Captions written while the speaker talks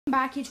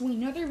Back here to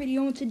another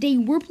video, and today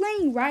we're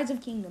playing Rise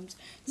of Kingdoms.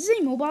 This is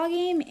a mobile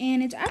game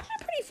and it's actually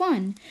pretty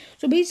fun.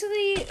 So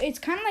basically it's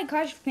kind of like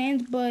Clash of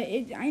Clans, but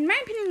in my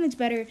opinion it's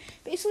better.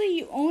 Basically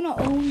you own a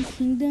own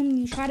kingdom,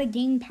 you try to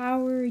gain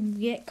power, you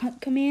get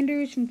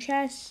commanders from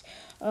chests,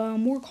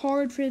 work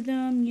hard for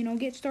them, you know,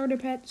 get starter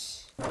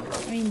pets.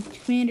 I mean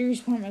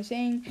commanders, what am I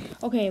saying?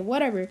 Okay,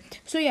 whatever.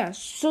 So yeah,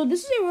 so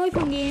this is a really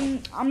fun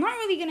game. I'm not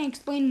really going to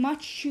explain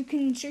much. You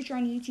can search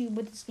on YouTube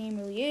what this game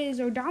really is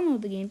or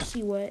download the game to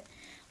see what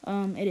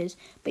it is.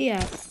 But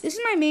yeah, this is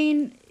my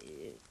main.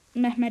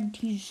 Mehmed,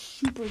 he's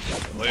super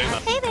good.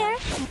 Hey there.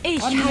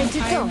 How's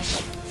it going?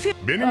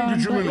 But yeah,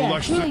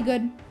 it's really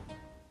good.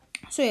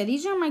 So yeah,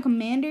 these are my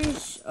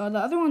commanders. The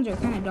other ones are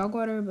kind of dog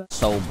water, but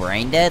so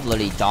brain dead,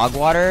 literally dog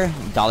water.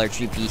 Dollar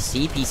Tree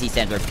PC. PC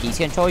stands for peace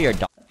control. Your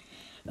dog.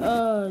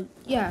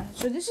 Yeah.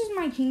 So this is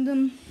my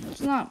kingdom. It's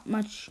not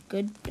much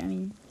good. I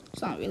mean,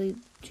 it's not really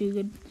too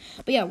good.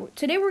 But yeah,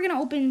 today we're gonna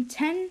open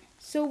 10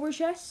 silver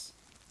chests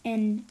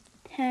and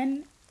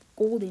 10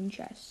 golden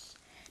chests.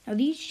 Now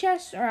these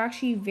chests are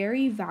actually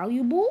very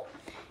valuable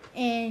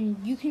and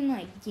you can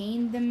like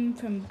gain them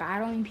from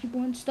battling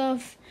people and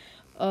stuff.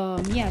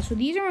 Yeah, so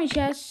these are my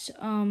chests.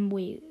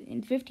 Wait,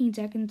 in 15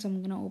 seconds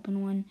I'm gonna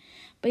open one.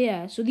 But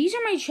yeah, so these are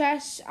my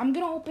chests. I'm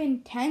gonna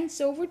open 10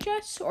 silver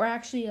chests, or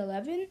actually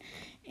 11,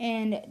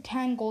 and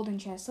 10 golden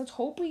chests. Let's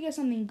hope we get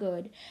something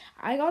good.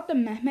 I got the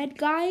Mehmed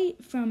guy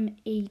from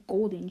a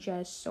golden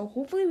chest, so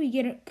hopefully we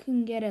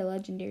can get a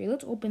legendary.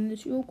 Let's open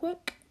this real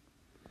quick.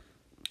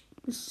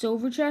 The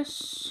silver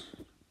chest.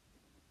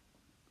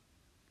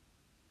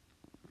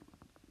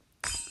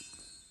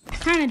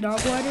 Kind of dog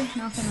water,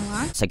 not gonna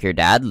lie. It's like your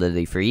dad,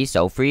 literally free,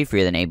 so free,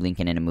 freer than Abe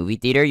Lincoln in a movie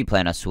theater. You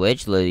play on a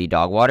Switch, literally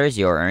dog water,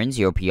 0 earns,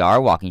 0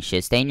 PR, walking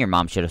shit stain. Your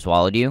mom should have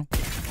swallowed you.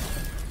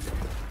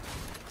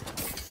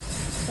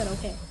 But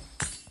okay.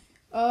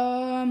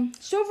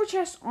 Silver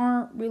chests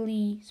aren't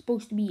really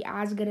supposed to be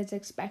as good as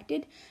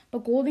expected,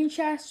 but golden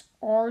chests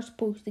are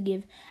supposed to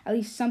give at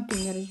least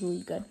something that is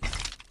really good.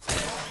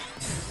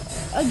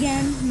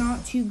 Again,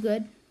 not too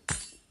good.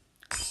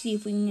 Let's see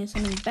if we can get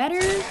something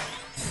better.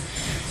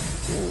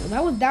 Ooh,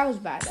 that was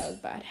bad. That was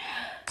bad.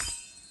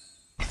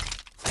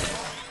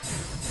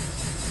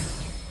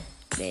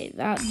 Okay,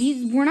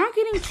 we're not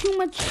getting too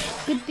much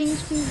good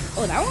things from.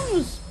 Oh, that one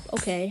was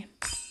okay.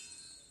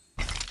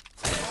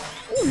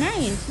 Oh,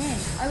 nice.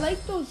 I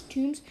like those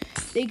tombs.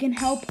 They can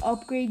help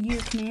upgrade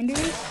your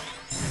commanders.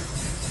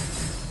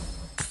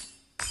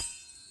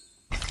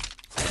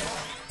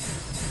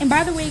 And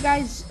by the way,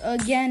 guys,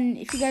 again,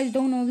 if you guys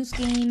don't know this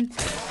game,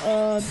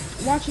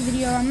 watch a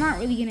video. I'm not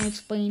really going to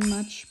explain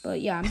much,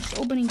 but yeah, I'm just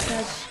opening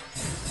chests,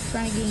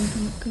 trying to gain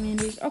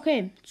commanders.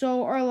 Okay,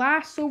 so our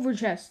last silver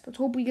chest. Let's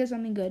hope we get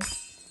something good.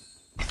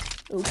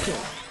 Okay.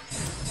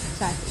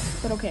 Sadly,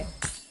 but okay.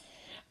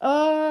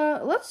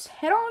 Let's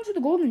head on to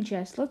the golden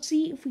chest. Let's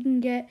see if we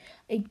can get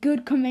a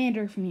good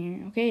commander from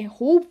here, okay?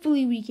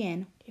 Hopefully we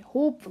can. Okay,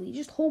 hopefully,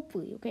 just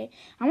hopefully, okay?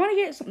 I want to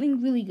get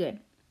something really good.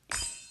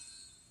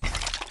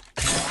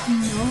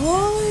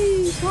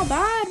 Nice, not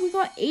bad. We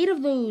got 8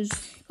 of those.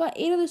 We got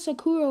 8 of the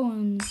Sakura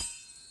ones.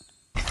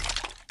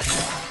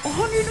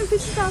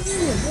 150,000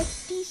 wood.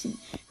 That's decent.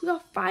 We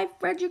got 5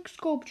 Frederick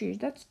sculptures.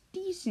 That's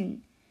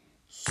decent.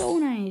 So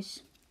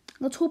nice.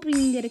 Let's hope we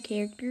can get a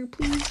character,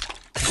 please.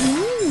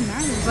 Ooh,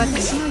 nice.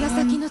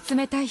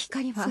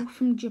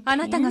 From Japan.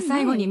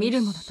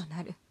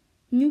 Nice.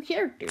 New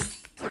character.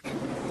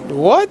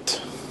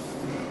 What?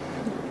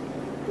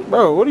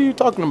 Bro, what are you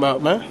talking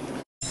about, man?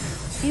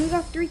 And we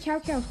got 3 Chow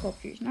Chow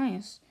sculptures.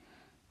 Nice.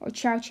 Or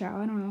Chow Chow.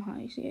 I don't know how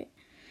you say it.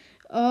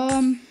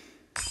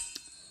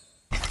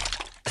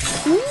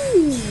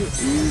 Ooh,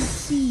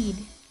 seed.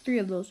 3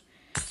 of those.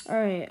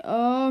 Alright,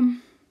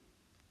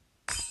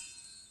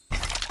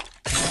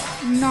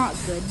 not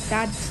good.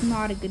 That's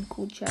not a good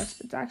cool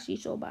chest. It's actually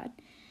so bad.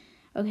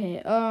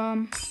 Okay,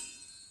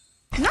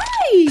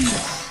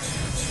 nice!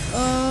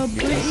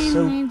 It's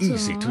so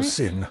easy to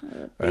sin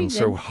and good.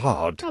 so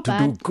hard Not to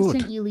bad. do good.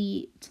 It's an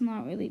elite. It's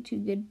not really too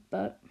good,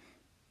 but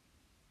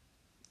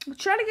let's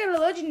try to get a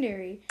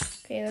legendary.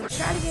 Okay, let's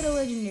try to get a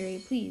legendary,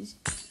 please.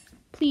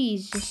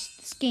 Please, just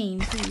this game,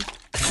 please.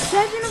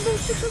 7 of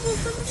those, 6 of those,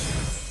 7.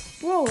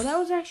 Bro, that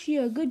was actually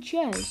a good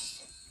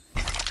chest.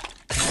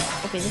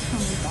 Okay, this one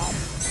was bad.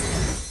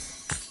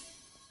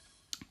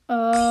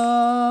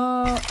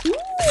 Ooh,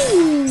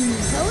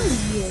 that was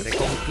good.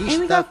 And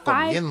we got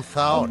 5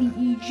 of the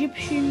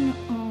Egyptian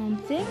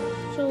thing.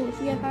 So if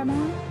we have 5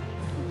 more, we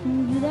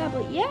can do that.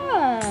 But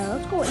yeah,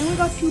 let's go. And we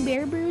got 2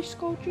 Bear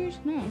sculptures.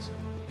 Nice.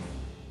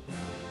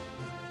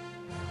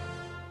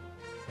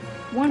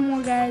 One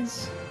more,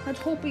 guys. Let's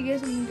hope we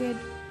get something good.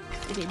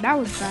 Okay, that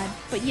was bad.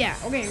 But yeah,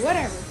 okay,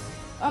 whatever.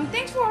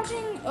 Thanks for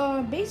watching.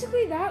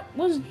 Basically that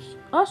was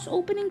us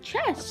opening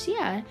chests.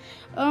 Yeah.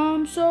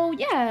 So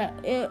yeah,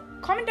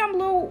 comment down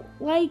below,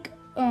 like,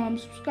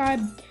 subscribe,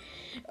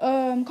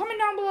 Comment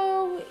down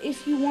below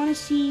if you want to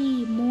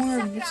see more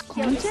of this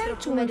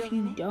content, or if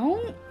you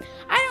don't.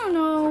 I don't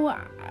know.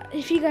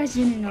 If you guys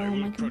didn't know,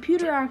 my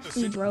computer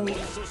actually broke.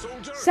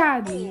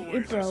 Sadly,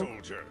 it broke.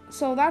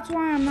 So that's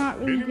why I'm not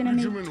really gonna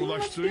make too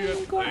much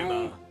gaming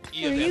content.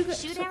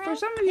 For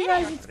some of you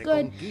guys, it's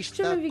good.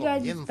 Some of you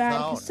guys, it's bad.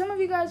 Because some of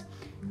you guys,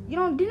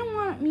 didn't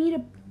want me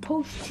to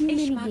post too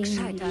many gaming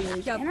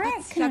videos, and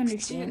I can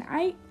understand.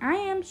 I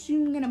am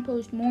soon gonna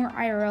post more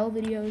IRL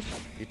videos,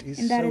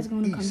 and that is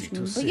going to come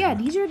soon. But yeah,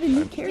 these are the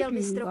new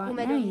characters we got.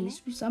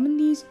 Nice. We summoned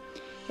these.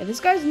 Yeah, this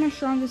guy's my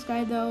strongest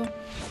guy though.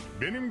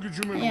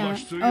 Yeah.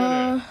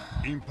 Yeah,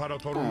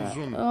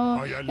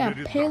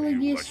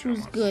 Pelagius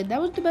was good.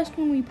 That was the best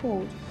one we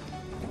pulled.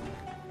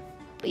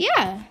 But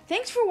yeah,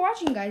 thanks for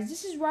watching, guys.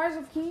 This is Rise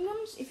of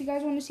Kingdoms. If you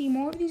guys want to see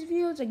more of these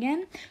videos,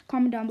 again,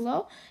 comment down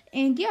below.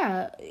 And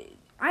yeah,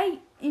 I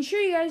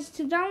ensure you guys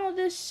to download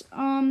this.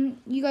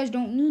 You guys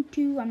don't need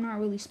to. I'm not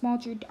really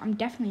sponsored. I'm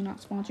definitely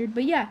not sponsored.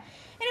 But yeah.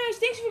 Anyways,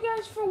 thanks for you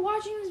guys for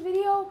watching this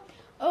video.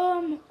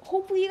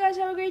 Hopefully you guys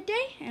have a great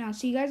day, and I'll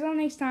see you guys all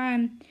next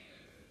time.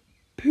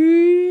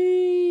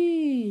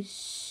 Peace.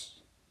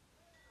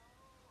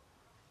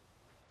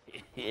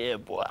 Yeah,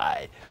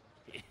 boy.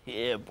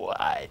 Yeah,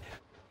 boy.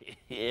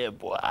 Yeah,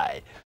 boy.